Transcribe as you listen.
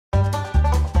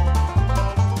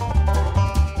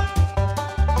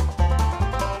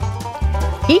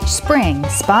Each spring,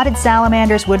 spotted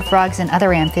salamanders, wood frogs, and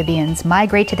other amphibians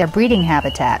migrate to their breeding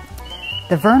habitat.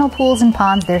 The vernal pools and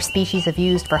ponds their species have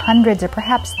used for hundreds or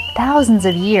perhaps thousands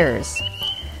of years.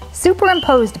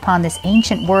 Superimposed upon this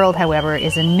ancient world, however,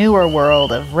 is a newer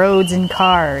world of roads and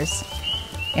cars.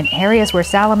 In areas where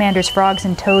salamanders, frogs,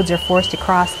 and toads are forced to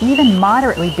cross even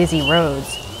moderately busy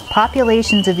roads,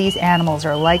 populations of these animals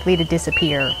are likely to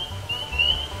disappear.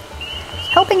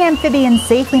 Helping amphibians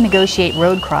safely negotiate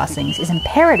road crossings is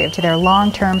imperative to their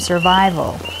long-term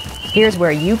survival. Here's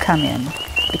where you come in.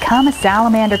 Become a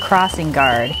salamander crossing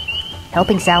guard.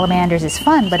 Helping salamanders is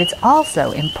fun, but it's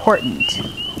also important.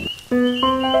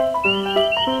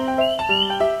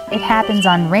 It happens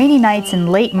on rainy nights in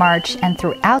late March and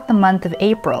throughout the month of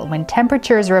April when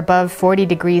temperatures are above 40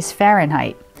 degrees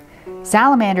Fahrenheit.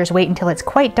 Salamanders wait until it's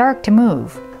quite dark to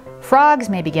move. Frogs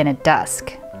may begin at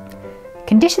dusk.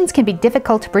 Conditions can be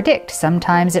difficult to predict.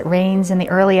 Sometimes it rains in the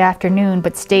early afternoon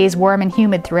but stays warm and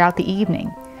humid throughout the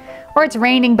evening. Or it's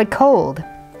raining but cold.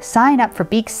 Sign up for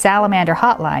Beak's Salamander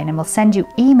Hotline and we'll send you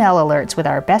email alerts with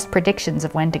our best predictions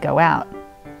of when to go out.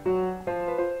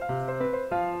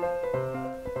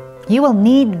 You will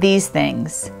need these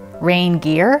things: rain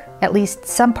gear, at least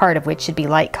some part of which should be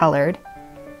light colored,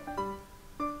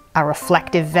 a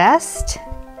reflective vest,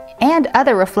 and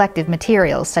other reflective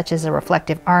materials such as a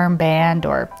reflective armband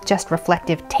or just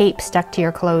reflective tape stuck to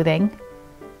your clothing,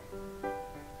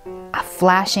 a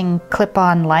flashing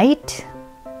clip-on light,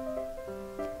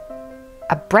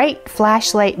 a bright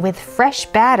flashlight with fresh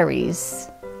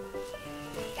batteries.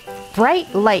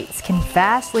 Bright lights can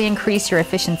vastly increase your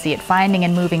efficiency at finding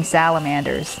and moving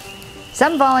salamanders.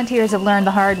 Some volunteers have learned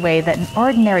the hard way that an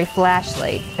ordinary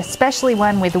flashlight, especially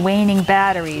one with waning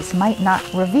batteries, might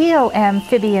not reveal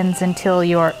amphibians until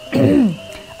you're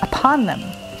upon them.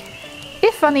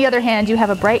 If, on the other hand, you have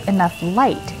a bright enough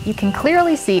light, you can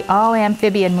clearly see all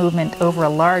amphibian movement over a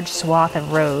large swath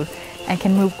of road and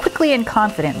can move quickly and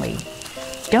confidently.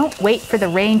 Don't wait for the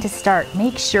rain to start.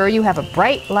 Make sure you have a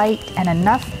bright light and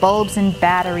enough bulbs and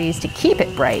batteries to keep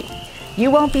it bright.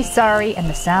 You won't be sorry, and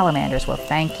the salamanders will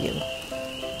thank you.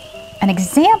 An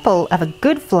example of a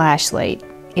good flashlight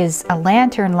is a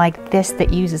lantern like this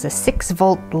that uses a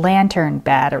 6-volt lantern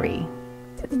battery.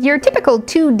 Your typical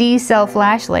 2D cell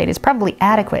flashlight is probably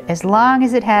adequate as long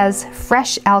as it has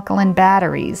fresh alkaline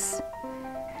batteries.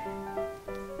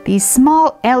 These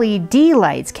small LED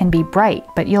lights can be bright,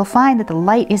 but you'll find that the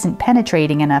light isn't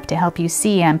penetrating enough to help you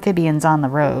see amphibians on the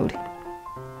road.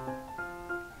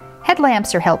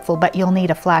 Headlamps are helpful, but you'll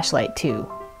need a flashlight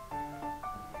too.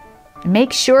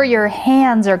 Make sure your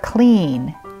hands are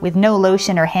clean with no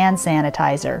lotion or hand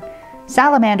sanitizer.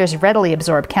 Salamanders readily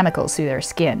absorb chemicals through their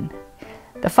skin.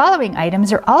 The following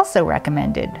items are also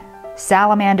recommended.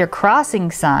 Salamander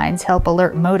crossing signs help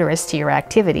alert motorists to your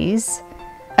activities.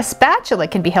 A spatula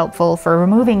can be helpful for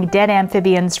removing dead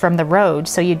amphibians from the road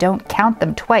so you don't count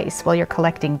them twice while you're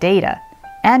collecting data.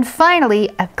 And finally,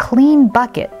 a clean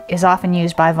bucket is often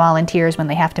used by volunteers when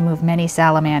they have to move many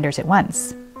salamanders at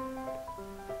once.